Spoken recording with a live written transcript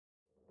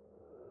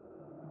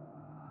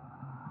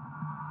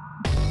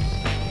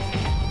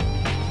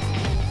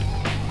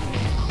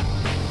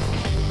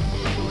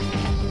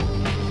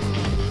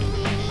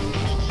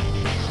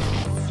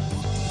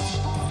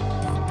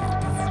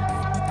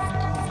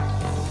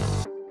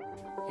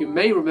You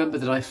may remember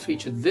that I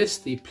featured this,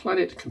 the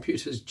Planet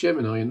Computers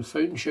Gemini, in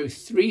Phone Show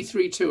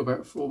 332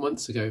 about 4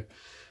 months ago.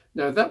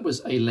 Now that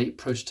was a late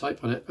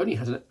prototype and I only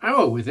had an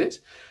hour with it,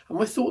 and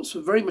my thoughts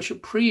were very much a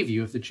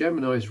preview of the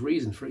Gemini's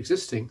reason for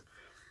existing.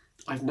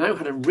 I've now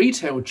had a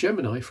retail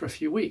Gemini for a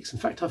few weeks. In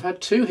fact, I've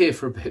had two here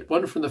for a bit,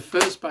 one from the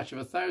first batch of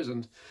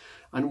 1,000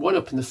 and one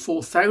up in the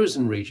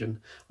 4,000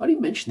 region. I only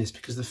mention this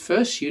because the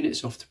first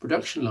units off the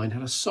production line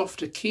had a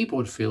softer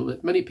keyboard feel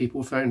that many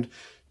people found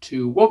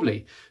too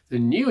wobbly. The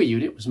newer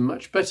unit was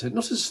much better,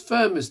 not as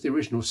firm as the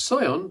original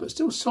Scion, but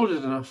still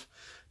solid enough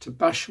to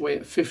bash away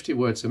at 50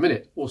 words a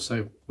minute,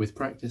 also with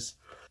practice.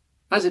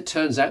 As it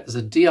turns out, there's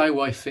a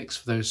DIY fix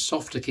for those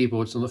softer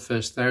keyboards on the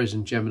first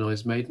 1,000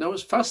 Geminis made, and I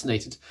was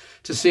fascinated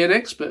to see an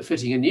expert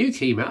fitting a new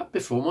key map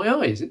before my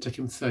eyes. It took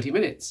him 30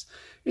 minutes.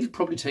 It'll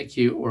probably take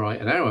you or I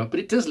an hour, but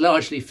it does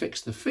largely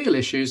fix the feel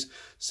issues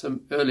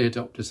some early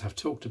adopters have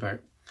talked about.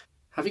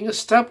 Having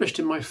established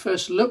in my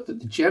first look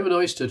that the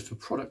Gemini stood for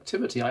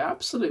productivity, I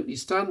absolutely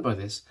stand by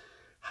this.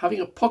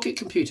 Having a pocket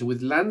computer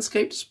with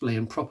landscape display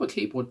and proper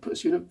keyboard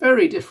puts you in a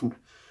very different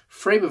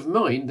frame of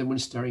mind than when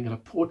staring at a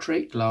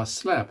portrait glass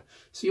slab.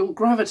 So you'll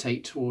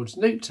gravitate towards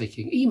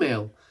note-taking,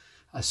 email,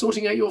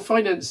 sorting out your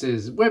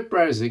finances, web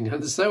browsing,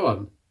 and so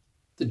on.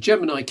 The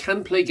Gemini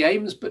can play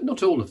games, but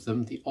not all of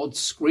them. The odd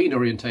screen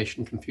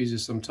orientation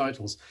confuses some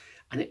titles.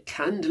 And it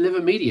can deliver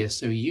media,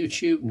 so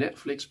YouTube,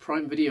 Netflix,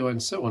 Prime Video,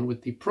 and so on,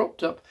 with the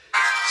propped-up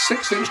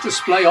 6-inch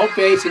display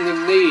obviating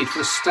the need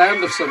for a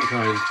stand of some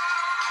kind.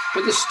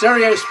 But the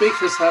stereo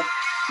speakers have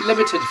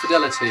limited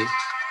fidelity.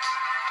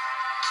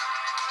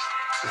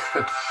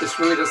 This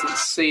really doesn't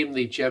seem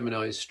the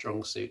Gemini's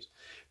strong suit.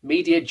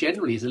 Media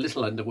generally is a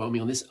little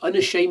underwhelming on this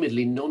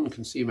unashamedly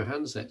non-consumer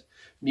handset.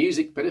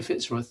 Music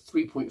benefits from a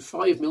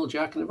 3.5mm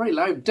jack and a very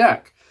loud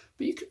DAC,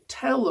 but you can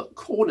tell that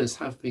corners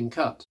have been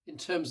cut. In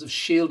terms of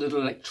shielded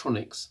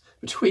electronics,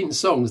 between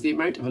songs the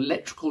amount of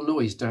electrical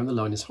noise down the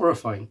line is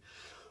horrifying.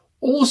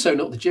 Also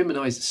not the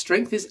Gemini's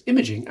strength is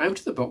imaging. Out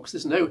of the box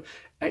there's no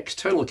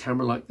external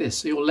camera like this,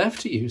 so you're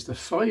left to use the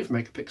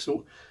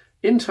 5-megapixel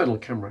internal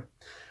camera.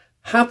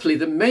 Happily,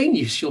 the main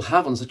use you'll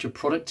have on such a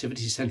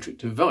productivity-centric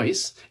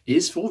device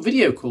is for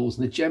video calls,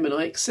 and the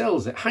Gemini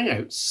excels at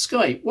Hangouts,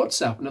 Skype,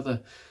 WhatsApp and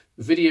other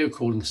video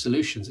calling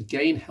solutions,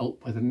 again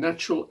helped by the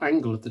natural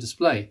angle of the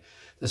display.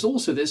 There's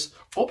also this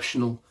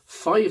optional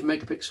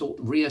 5-megapixel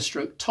rear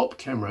stroke top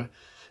camera.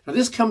 Now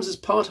this comes as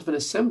part of an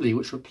assembly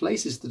which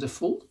replaces the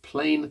default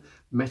plain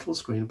metal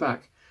screen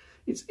back.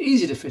 It's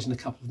easy to fit in a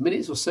couple of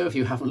minutes or so if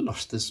you haven't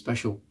lost the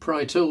special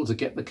pry tool to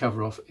get the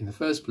cover off in the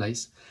first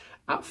place.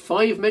 At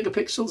 5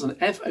 megapixels and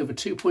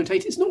f/2.8,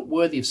 it's not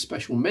worthy of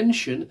special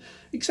mention,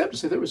 except to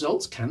say that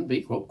results can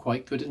be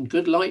quite good and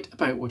good light,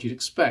 about what you'd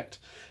expect.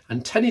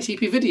 And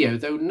 1080p video,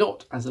 though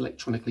not as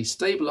electronically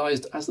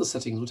stabilised as the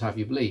settings would have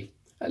you believe.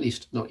 At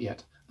least not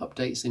yet.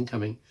 Updates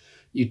incoming.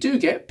 You do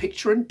get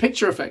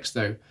picture-in-picture effects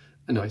though.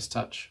 A nice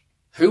touch.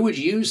 Who would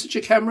use such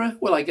a camera?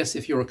 Well, I guess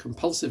if you're a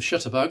compulsive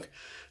shutterbug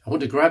and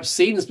want to grab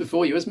scenes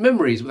before you as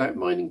memories without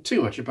minding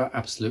too much about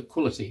absolute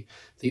quality.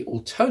 The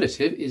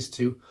alternative is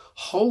to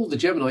hold the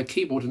Gemini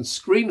keyboard and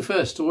screen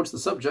first towards the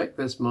subject.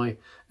 There's my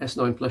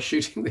S9 Plus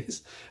shooting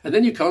this, and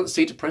then you can't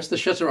see to press the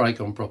shutter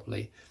icon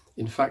properly.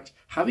 In fact,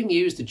 having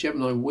used the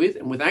Gemini with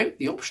and without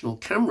the optional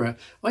camera,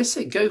 I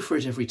say go for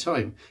it every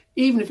time.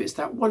 Even if it's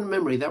that one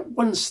memory, that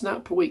one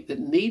snap per week that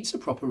needs a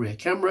proper rear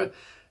camera,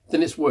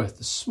 then it's worth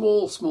the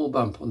small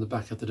bump on the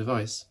back of the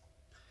device.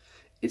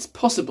 It's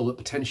possible that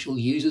potential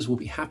users will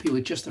be happy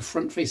with just a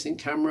front-facing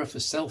camera for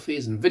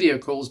selfies and video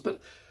calls,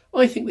 but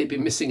I think they'd be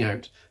missing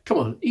out. Come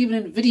on, even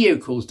in video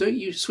calls, don't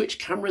you switch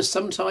cameras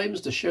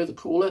sometimes to show the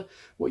caller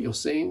what you're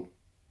seeing?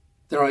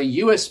 There are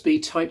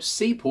USB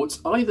Type-C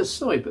ports either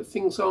side, but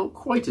things aren't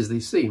quite as they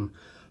seem.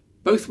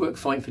 Both work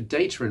fine for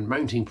data and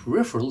mounting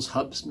peripherals,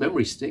 hubs,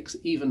 memory sticks,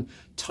 even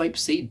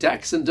Type-C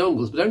DACs and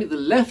dongles, but only the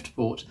left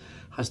port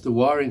has the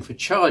wiring for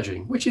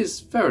charging, which is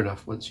fair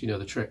enough once you know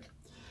the trick.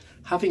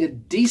 Having a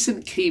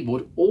decent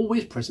keyboard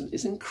always present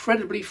is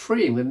incredibly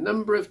freeing. The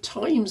number of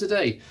times a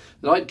day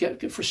that I'd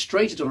get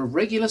frustrated on a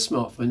regular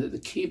smartphone that the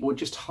keyboard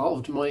just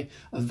halved my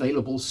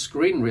available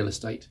screen real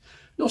estate.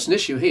 Not an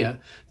issue here.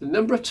 The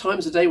number of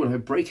times a day when I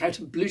break out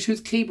a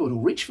Bluetooth keyboard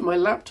or reach for my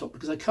laptop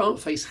because I can't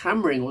face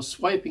hammering or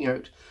swiping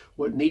out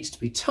what needs to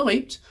be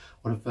typed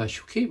on a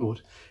virtual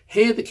keyboard.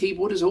 Here the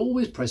keyboard is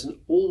always present,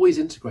 always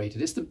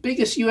integrated. It's the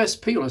biggest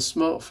USP on a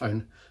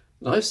smartphone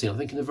that I've seen, I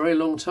think, in a very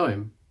long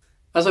time.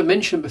 As I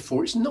mentioned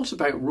before, it's not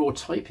about raw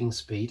typing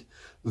speed.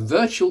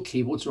 Virtual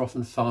keyboards are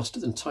often faster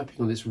than typing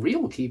on this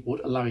real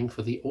keyboard, allowing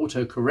for the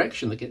auto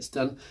correction that gets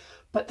done.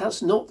 But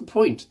that's not the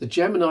point. The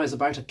Gemini is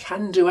about a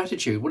can-do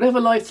attitude.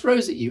 Whatever life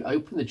throws at you,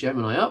 open the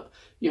Gemini up,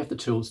 you have the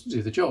tools to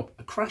do the job.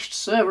 A crashed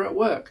server at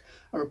work,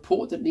 a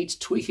report that needs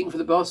tweaking for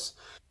the boss,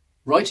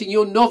 writing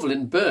your novel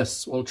in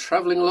bursts while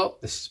travelling a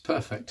lot, this is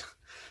perfect.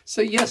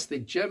 So yes, the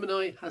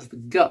Gemini has the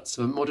guts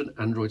of a modern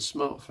Android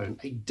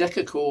smartphone, a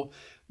deca-core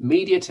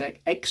MediaTek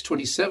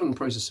X27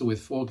 processor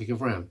with 4GB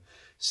of RAM,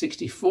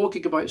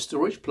 64GB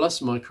storage plus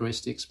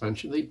microSD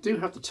expansion. They do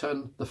have to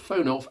turn the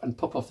phone off and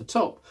pop off the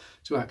top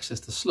to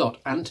access the slot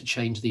and to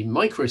change the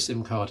micro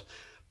SIM card.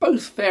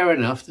 Both fair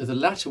enough, though the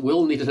latter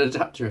will need an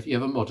adapter if you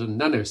have a modern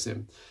nano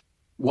SIM.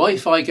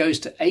 Wi-Fi goes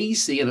to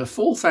AC and a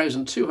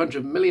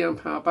 4,200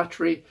 mAh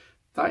battery.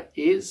 That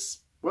is,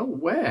 well,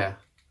 where?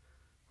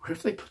 Where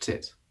have they put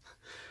it?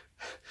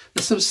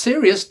 There's some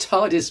serious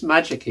TARDIS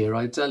magic here,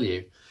 I tell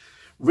you.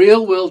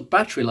 Real-world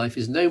battery life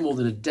is no more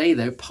than a day,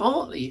 though,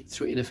 partly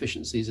through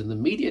inefficiencies in the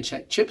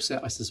MediaTek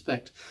chipset, I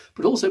suspect,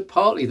 but also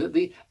partly that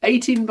the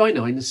 18:9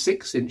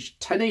 6-inch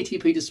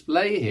 1080p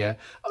display here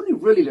only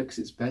really looks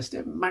its best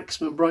at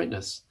maximum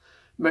brightness,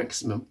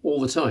 maximum all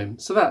the time,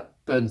 so that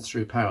burns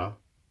through power.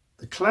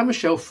 The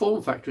clamshell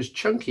form factor is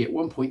chunky at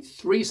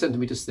 1.3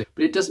 centimeters thick,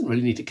 but it doesn't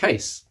really need a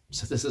case,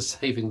 so there's a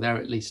saving there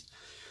at least.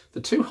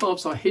 The two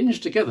halves are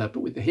hinged together,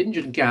 but with the hinge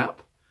and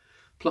gap,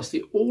 plus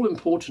the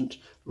all-important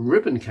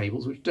ribbon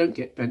cables, which don't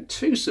get bent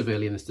too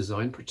severely in this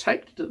design,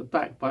 protected at the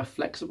back by a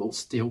flexible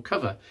steel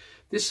cover.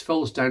 This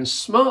folds down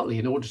smartly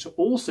in order to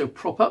also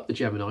prop up the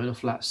Gemini on a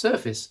flat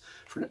surface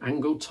for an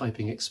angled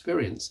typing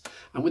experience.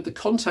 And with the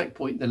contact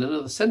point then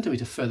another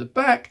centimetre further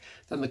back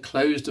than the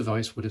closed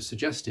device would have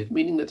suggested,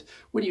 meaning that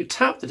when you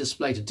tap the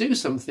display to do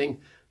something,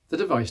 the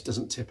device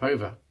doesn't tip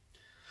over.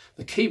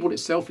 The keyboard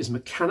itself is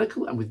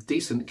mechanical and with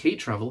decent key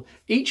travel.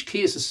 Each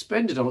key is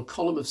suspended on a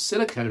column of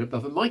silicone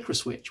above a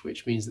microswitch,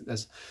 which means that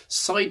there's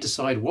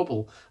side-to-side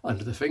wobble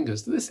under the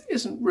fingers. This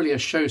isn't really a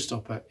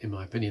showstopper, in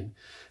my opinion.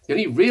 The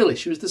only real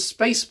issue is the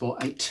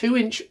spacebar. A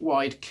 2-inch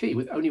wide key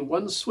with only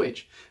one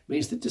switch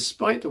means that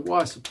despite the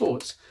wire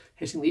supports,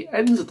 hitting the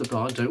ends of the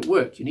bar don't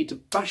work. You need to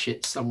bash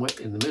it somewhere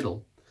in the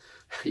middle.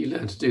 You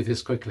learn to do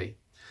this quickly.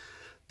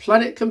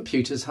 Planet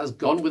Computers has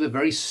gone with a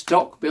very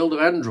stock build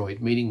of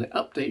Android, meaning that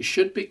updates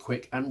should be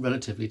quick and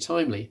relatively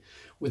timely,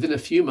 within a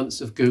few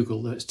months of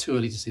Google, though it's too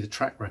early to see the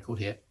track record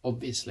here,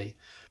 obviously.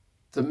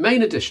 The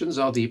main additions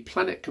are the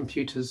Planet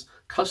Computers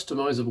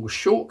customizable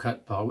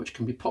shortcut bar, which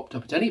can be popped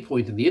up at any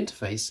point in the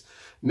interface,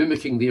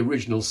 mimicking the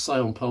original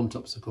Psion palm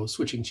tops, of course,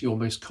 switching to your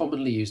most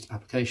commonly used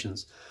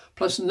applications.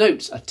 Plus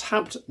Notes, a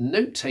tabbed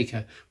note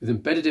taker with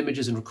embedded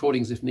images and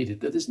recordings if needed,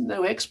 though there's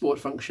no export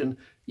function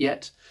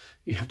yet.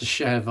 You have to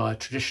share via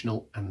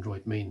traditional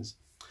Android means.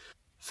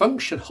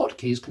 Function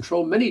hotkeys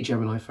control many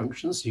Gemini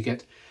functions. You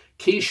get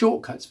key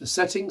shortcuts for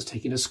settings,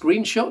 taking a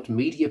screenshot,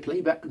 media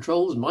playback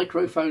controls,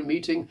 microphone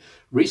muting,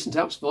 recent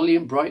apps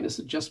volume, brightness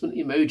adjustment,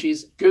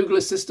 emojis, Google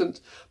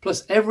Assistant,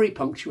 plus every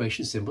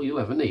punctuation symbol you'll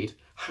ever need.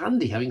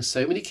 Handy having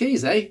so many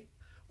keys, eh?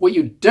 What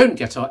you don't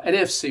get are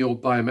NFC or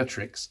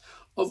biometrics.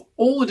 Of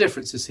all the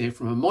differences here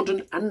from a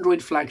modern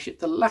Android flagship,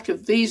 the lack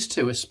of these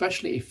two,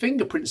 especially a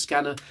fingerprint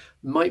scanner,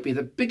 might be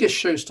the biggest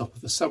showstopper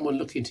for someone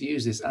looking to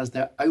use this as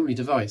their only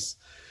device.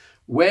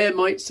 Where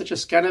might such a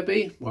scanner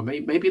be? Well,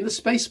 maybe in the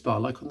spacebar,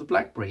 like on the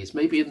BlackBerries,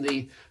 maybe in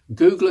the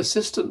Google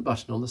Assistant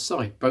button on the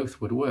side. Both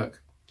would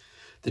work.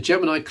 The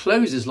Gemini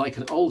closes like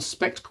an old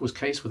spectacles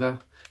case with a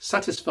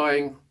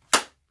satisfying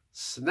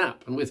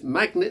snap, and with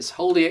magnets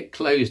holding it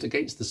closed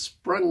against the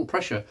sprung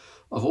pressure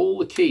of all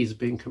the keys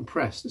being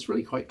compressed. It's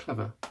really quite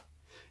clever.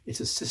 It's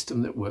a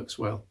system that works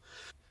well.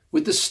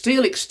 With the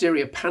steel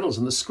exterior panels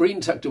and the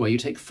screen tucked away, you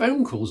take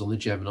phone calls on the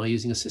Gemini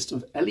using a system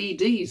of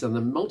LEDs and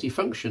the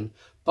multifunction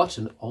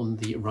button on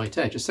the right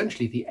edge.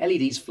 Essentially, the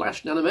LEDs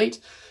flash and animate.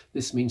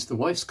 This means the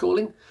wife's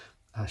calling.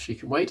 She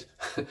can wait.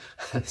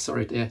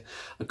 Sorry, dear.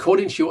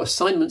 According to your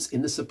assignments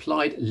in the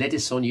supplied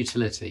Ledison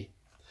utility.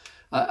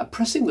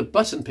 Pressing the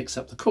button picks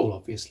up the call,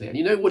 obviously, and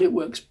you know what, it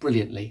works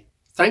brilliantly.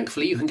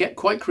 Thankfully, you can get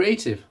quite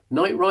creative.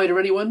 Night Rider,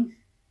 anyone?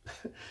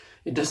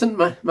 It doesn't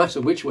matter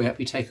which way up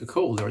you take a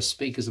call. There are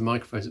speakers and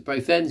microphones at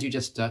both ends. You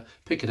just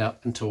pick it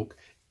up and talk,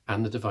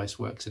 and the device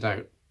works it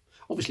out.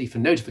 Obviously, for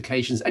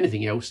notifications,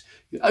 anything else,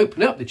 you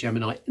open up the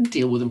Gemini and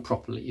deal with them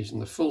properly using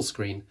the full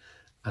screen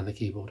and the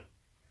keyboard.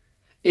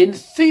 In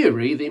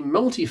theory, the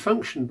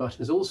multifunction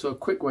button is also a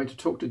quick way to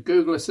talk to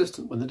Google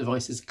Assistant when the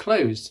device is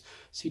closed,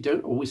 so you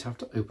don't always have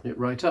to open it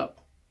right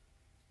up.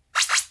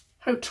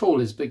 How tall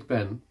is Big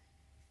Ben?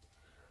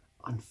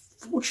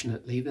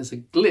 Unfortunately, there's a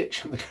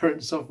glitch in the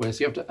current software, so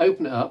you have to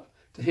open it up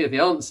to hear the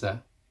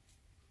answer.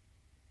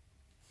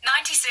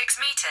 96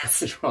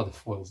 metres. Which rather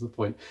foils the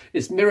point.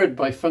 It's mirrored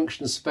by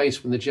function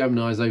space when the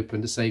Gemini is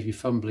open to save you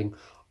fumbling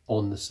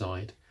on the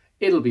side.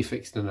 It'll be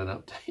fixed in an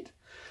update.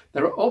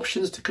 There are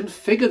options to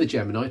configure the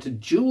Gemini to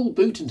dual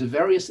boot into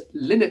various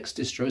Linux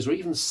distros or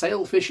even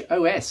Sailfish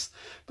OS,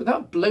 but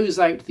that blows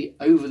out the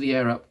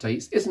over-the-air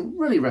updates, isn't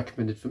really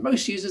recommended for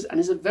most users, and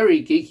is a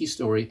very geeky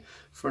story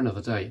for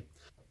another day.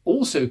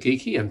 Also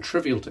geeky and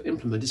trivial to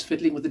implement is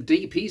fiddling with the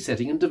DP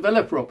setting and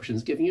developer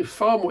options, giving you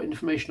far more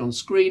information on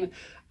screen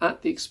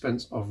at the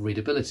expense of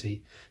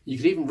readability. You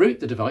can even root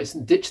the device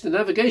and ditch the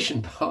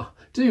navigation bar.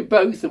 Do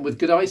both, and with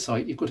good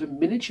eyesight, you've got a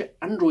miniature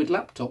Android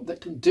laptop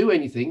that can do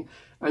anything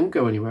and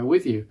go anywhere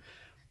with you.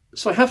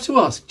 So I have to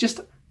ask,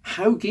 just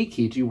how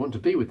geeky do you want to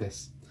be with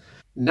this?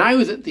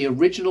 Now that the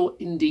original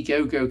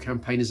Indiegogo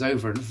campaign is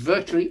over and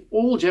virtually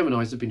all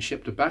Geminis have been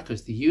shipped to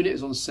backers, the unit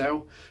is on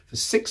sale for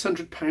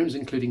 £600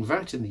 including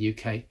VAT in the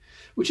UK,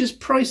 which is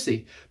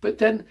pricey, but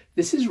then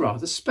this is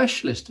rather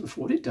specialist, and for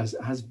what it does,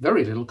 it has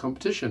very little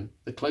competition.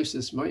 The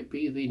closest might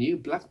be the new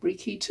BlackBerry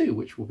Key 2,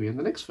 which will be in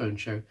the next phone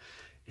show,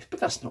 but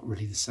that's not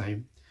really the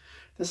same.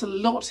 There's a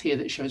lot here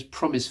that shows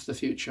promise for the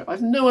future.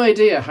 I've no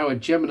idea how a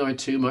Gemini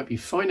 2 might be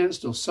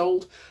financed or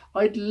sold.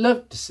 I'd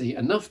love to see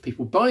enough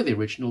people buy the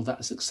original that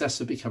a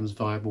successor becomes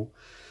viable.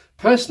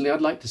 Personally,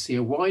 I'd like to see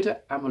a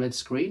wider AMOLED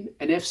screen,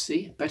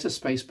 NFC, better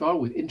spacebar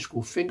with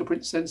integral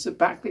fingerprint sensor,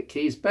 backlit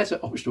keys, better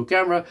optional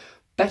camera,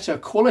 better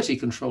quality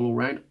control all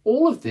round.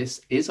 All of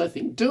this is, I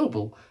think,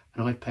 doable,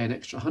 and I'd pay an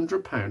extra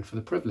 £100 for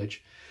the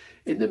privilege.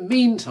 In the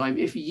meantime,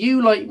 if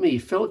you, like me,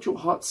 felt your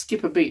heart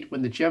skip a beat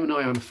when the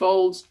Gemini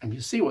unfolds and you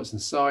see what's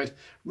inside,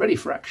 ready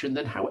for action,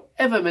 then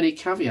however many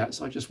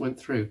caveats I just went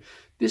through,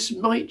 this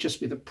might just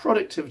be the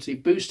productivity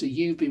booster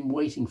you've been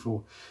waiting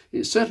for.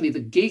 It's certainly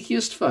the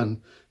geekiest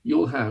fun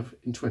you'll have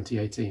in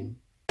 2018.